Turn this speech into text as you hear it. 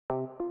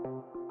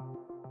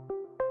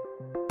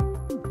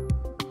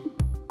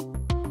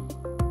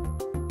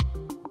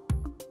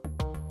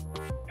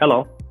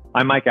Hello,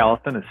 I'm Mike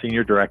Allison, a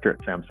Senior Director at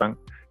Samsung.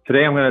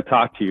 Today I'm going to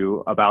talk to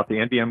you about the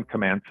NVM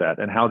Command Set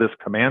and how this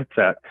command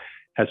set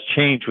has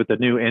changed with the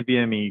new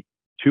NVMe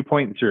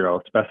 2.0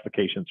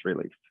 specifications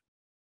release.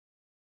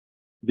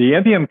 The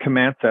NVM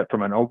Command Set,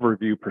 from an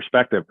overview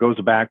perspective,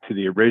 goes back to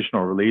the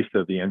original release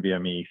of the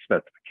NVMe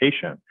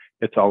specification.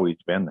 It's always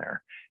been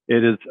there.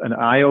 It is an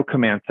I/O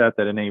command set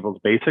that enables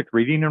basic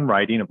reading and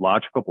writing of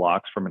logical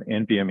blocks from an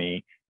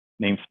NVMe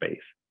namespace.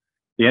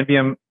 The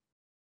NVM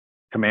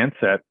Command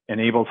Set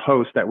enables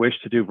hosts that wish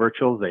to do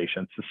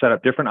virtualizations to set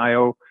up different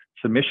I/O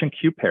submission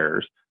queue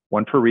pairs,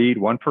 one for read,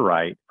 one for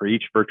write, for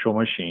each virtual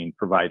machine,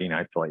 providing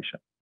isolation.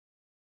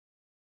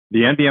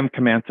 The NVM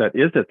Command Set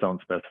is its own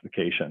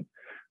specification.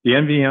 The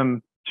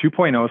NVM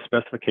 2.0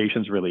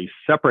 specifications release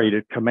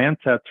separated command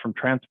sets from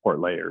transport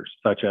layers,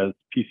 such as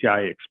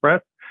PCI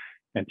Express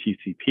and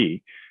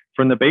TCP,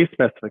 from the base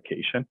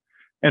specification,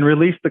 and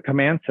released the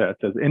command sets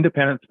as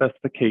independent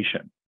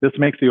specification. This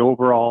makes the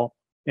overall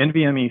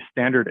NVMe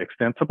standard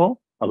extensible,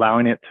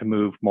 allowing it to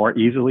move more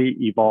easily,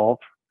 evolve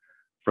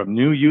from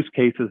new use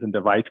cases and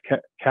device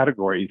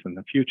categories in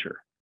the future.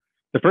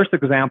 The first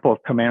example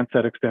of command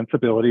set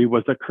extensibility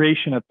was the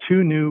creation of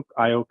two new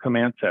I/O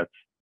command sets,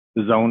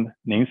 the zone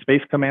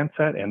namespace command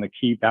set and the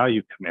key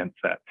value command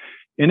set,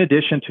 in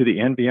addition to the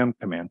NVM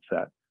command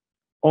set.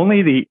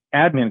 Only the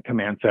admin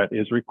command set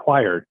is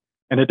required,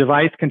 and a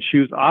device can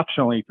choose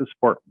optionally to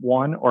support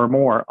one or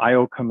more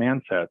I/O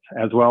command sets,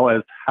 as well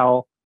as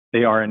how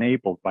they are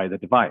enabled by the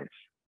device.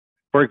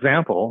 For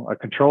example, a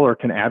controller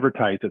can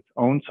advertise its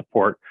own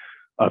support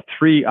of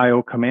 3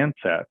 I/O command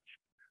sets,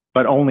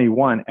 but only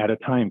one at a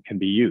time can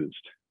be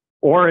used.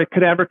 Or it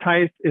could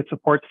advertise it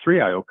supports 3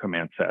 I/O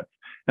command sets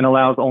and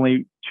allows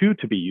only 2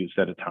 to be used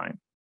at a time.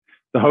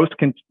 The host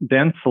can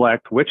then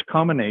select which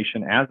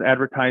combination, as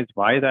advertised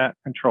by that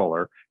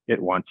controller,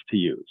 it wants to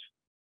use.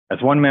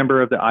 As one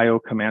member of the I/O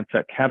command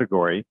set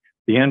category,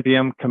 the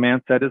NVM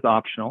command set is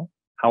optional.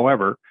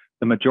 However,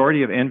 the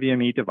majority of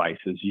NVMe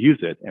devices use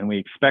it, and we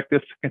expect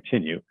this to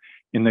continue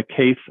in the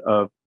case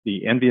of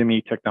the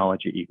NVMe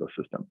technology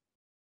ecosystem.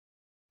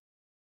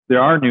 There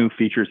are new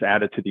features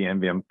added to the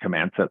NVM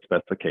command set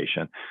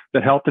specification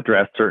that help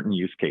address certain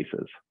use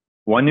cases.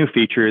 One new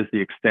feature is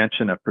the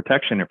extension of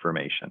protection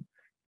information.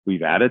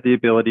 We've added the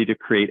ability to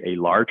create a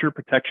larger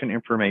protection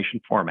information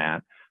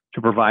format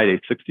to provide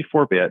a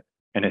 64-bit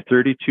and a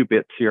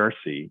 32-bit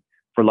CRC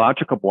for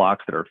logical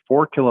blocks that are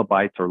 4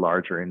 kilobytes or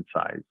larger in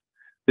size.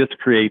 This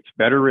creates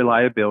better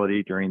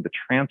reliability during the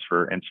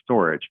transfer and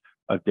storage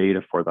of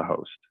data for the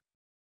host.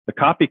 The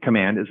copy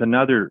command is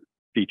another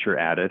feature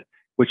added,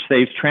 which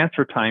saves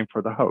transfer time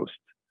for the host.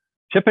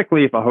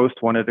 Typically, if a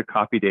host wanted to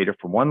copy data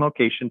from one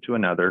location to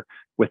another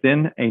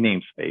within a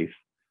namespace,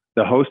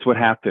 the host would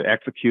have to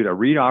execute a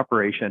read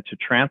operation to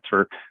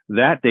transfer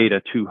that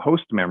data to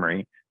host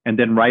memory and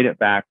then write it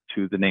back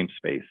to the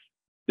namespace.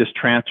 This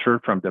transfer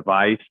from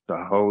device to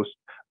host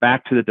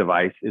back to the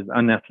device is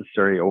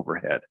unnecessary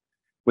overhead.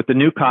 With the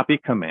new copy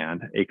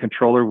command, a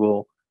controller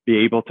will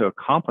be able to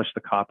accomplish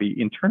the copy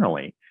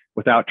internally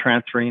without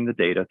transferring the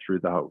data through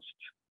the host.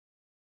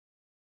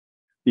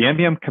 The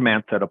NVM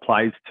command set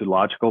applies to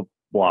logical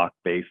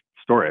block-based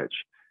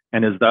storage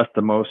and is thus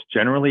the most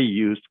generally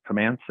used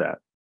command set.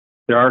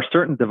 There are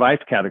certain device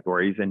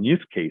categories and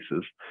use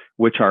cases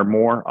which are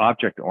more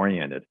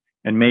object-oriented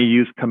and may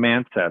use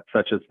command sets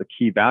such as the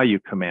key value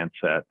command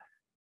set,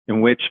 in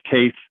which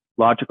case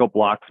logical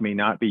blocks may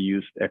not be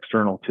used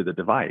external to the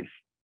device.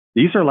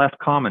 These are less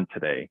common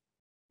today.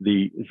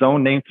 The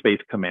zone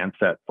namespace command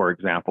set, for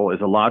example,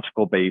 is a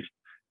logical-based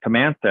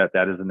command set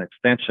that is an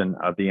extension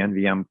of the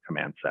NVM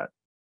command set.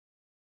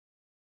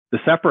 The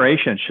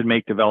separation should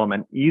make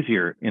development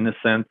easier in the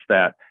sense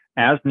that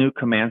as new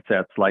command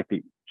sets like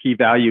the key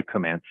value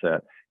command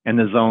set and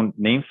the zone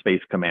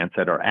namespace command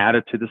set are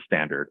added to the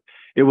standard,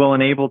 it will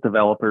enable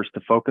developers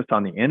to focus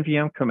on the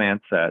NVM command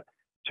set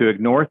to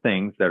ignore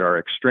things that are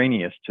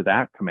extraneous to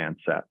that command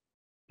set.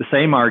 The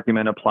same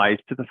argument applies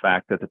to the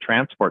fact that the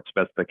transport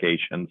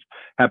specifications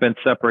have been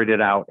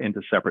separated out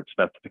into separate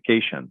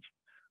specifications.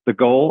 The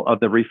goal of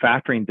the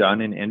refactoring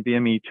done in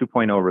NVMe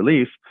 2.0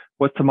 release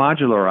was to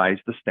modularize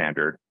the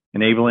standard,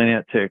 enabling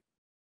it to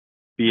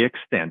be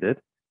extended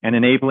and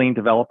enabling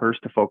developers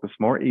to focus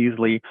more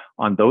easily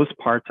on those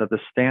parts of the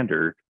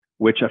standard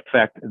which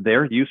affect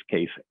their use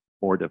case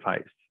or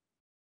device.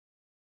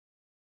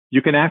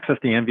 You can access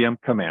the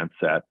NVM command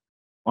set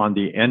on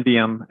the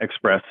NVM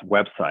Express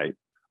website,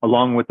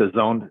 along with the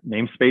zoned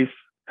namespace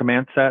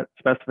command set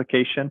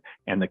specification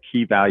and the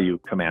key value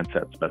command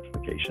set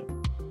specification.